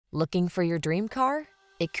Looking for your dream car?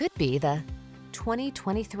 It could be the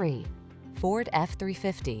 2023 Ford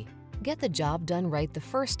F-350. Get the job done right the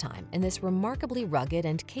first time in this remarkably rugged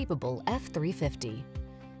and capable F-350.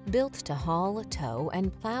 Built to haul, tow,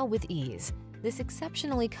 and plow with ease, this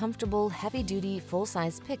exceptionally comfortable, heavy-duty,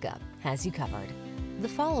 full-size pickup has you covered. The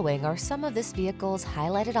following are some of this vehicle's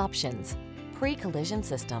highlighted options: pre-collision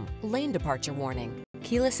system, lane departure warning,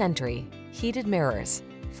 keyless entry, heated mirrors,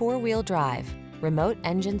 four-wheel drive, remote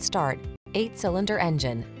engine start, 8-cylinder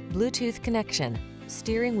engine, Bluetooth connection,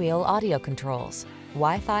 steering wheel audio controls,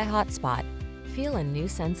 Wi-Fi hotspot. Feel a new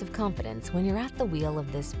sense of confidence when you're at the wheel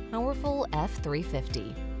of this powerful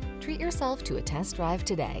F-350. Treat yourself to a test drive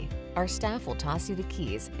today. Our staff will toss you the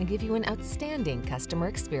keys and give you an outstanding customer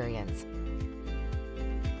experience.